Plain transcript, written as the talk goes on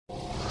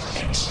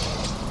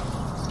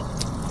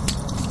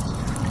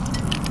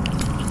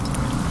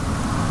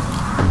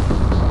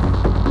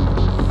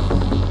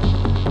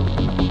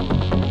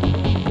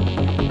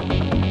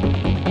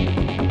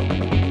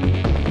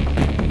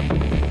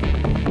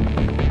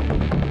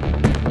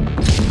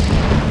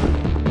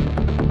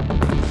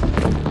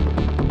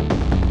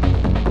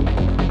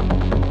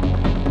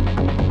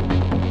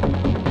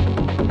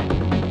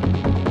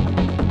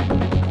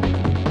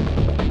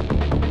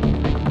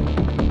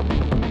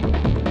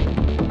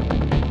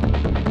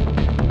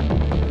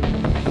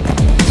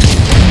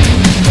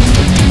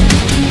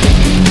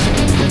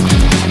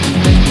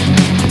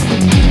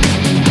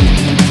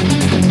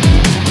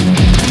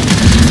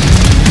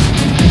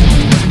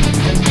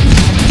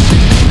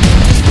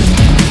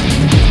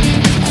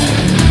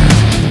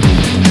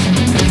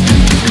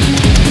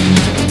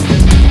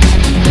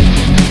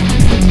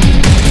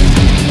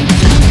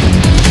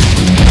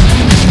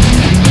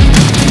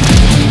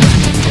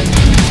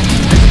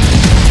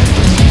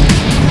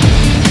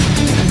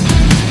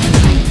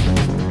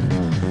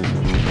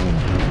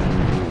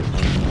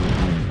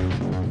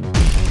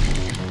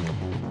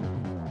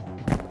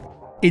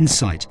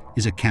Insight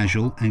is a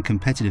casual and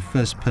competitive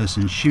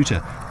first-person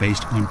shooter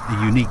based on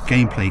a unique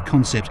gameplay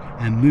concept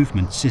and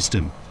movement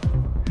system.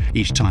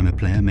 Each time a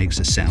player makes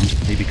a sound,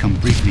 they become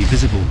briefly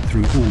visible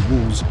through all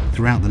walls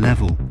throughout the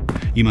level.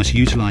 You must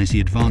utilize the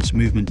advanced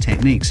movement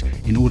techniques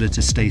in order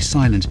to stay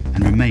silent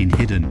and remain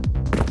hidden.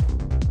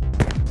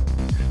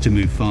 To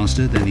move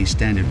faster than the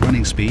standard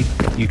running speed,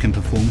 you can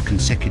perform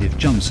consecutive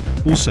jumps,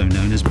 also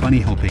known as bunny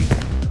hopping.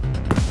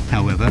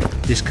 However,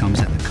 this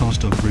comes at the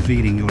cost of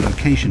revealing your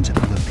location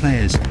to other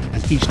players,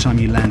 as each time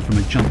you land from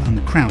a jump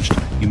uncrouched,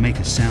 you make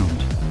a sound.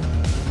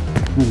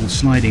 Wall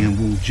sliding and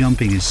wall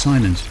jumping is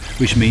silent,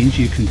 which means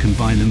you can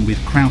combine them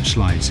with crouch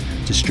slides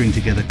to string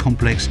together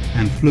complex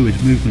and fluid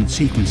movement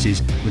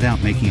sequences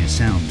without making a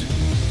sound.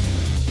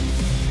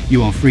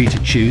 You are free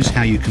to choose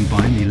how you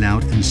combine the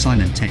loud and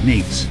silent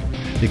techniques.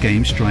 The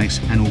game strikes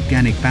an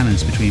organic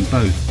balance between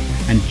both,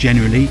 and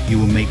generally you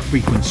will make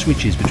frequent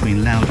switches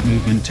between loud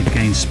movement to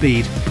gain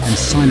speed and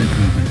silent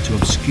movement to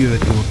obscure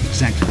your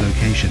exact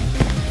location.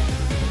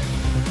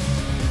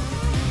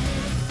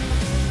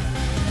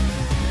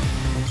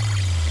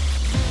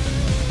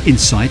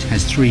 Insight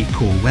has 3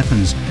 core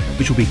weapons,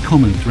 which will be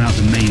common throughout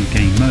the main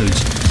game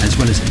modes, as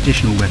well as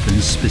additional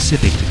weapons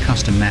specific to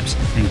custom maps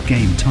and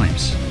game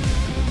types.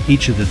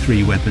 Each of the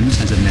 3 weapons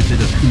has a method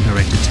of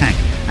indirect attack,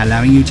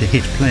 allowing you to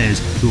hit players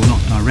who are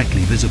not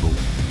directly visible.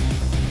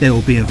 There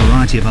will be a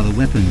variety of other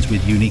weapons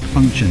with unique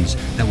functions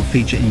that will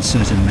feature in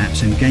certain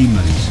maps and game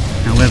modes.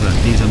 However,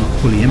 these are not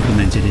fully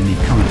implemented in the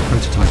current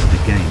prototype of the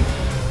game.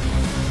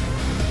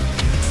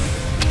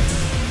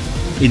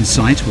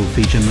 Insight will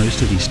feature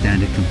most of the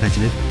standard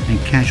competitive and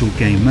casual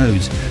game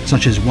modes,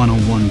 such as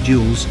one-on-one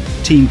duels,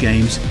 team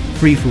games,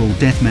 free-for-all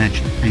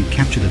deathmatch, and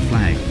capture the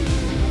flag.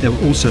 There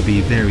will also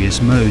be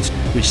various modes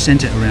which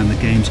centre around the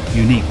game's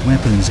unique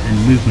weapons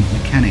and movement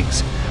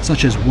mechanics,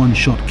 such as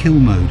one-shot kill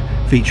mode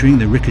featuring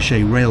the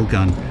ricochet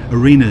railgun,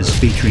 arenas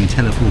featuring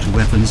teleporter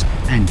weapons,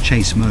 and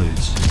chase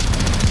modes.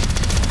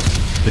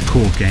 The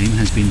core game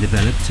has been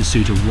developed to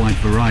suit a wide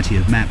variety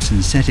of maps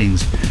and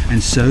settings,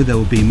 and so there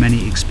will be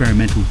many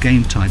experimental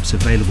game types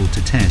available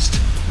to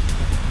test.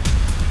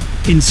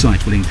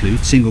 Insight will include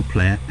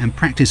single-player and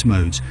practice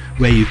modes,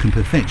 where you can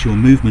perfect your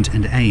movement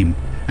and aim,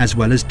 as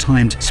well as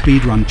timed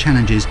speedrun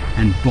challenges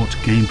and bot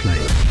gameplay.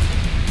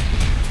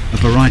 A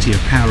variety of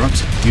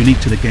power-ups unique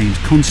to the game's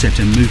concept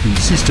and movement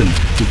system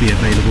will be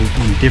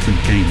available on different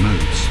game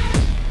modes.